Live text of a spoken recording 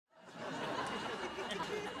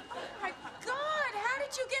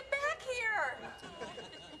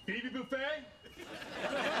Phoebe buffet?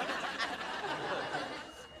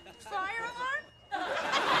 Fire alarm?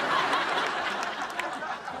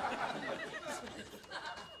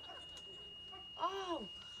 Oh,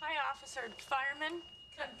 hi, officer. Fireman.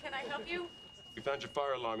 Can I help you? We found your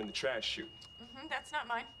fire alarm in the trash chute. That's not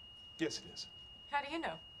mine. Yes, it is. How do you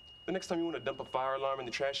know? The next time you want to dump a fire alarm in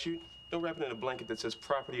the trash chute, don't wrap it in a blanket that says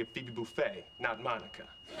property of Phoebe Buffet, not Monica.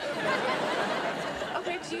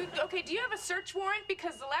 Okay, do you have a search warrant?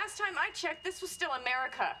 Because the last time I checked, this was still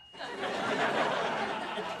America.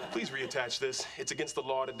 Please reattach this. It's against the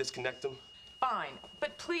law to disconnect them. Fine,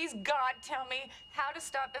 but please, God, tell me how to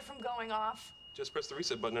stop it from going off. Just press the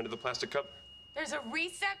reset button under the plastic cover. There's a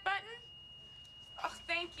reset button? Oh,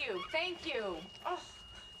 thank you. Oh,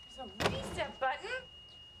 there's a reset button?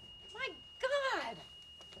 My God!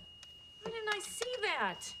 Why didn't I see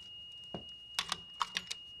that?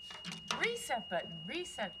 Reset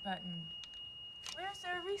button. Where's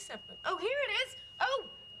our reset button? Oh, here it is. Oh!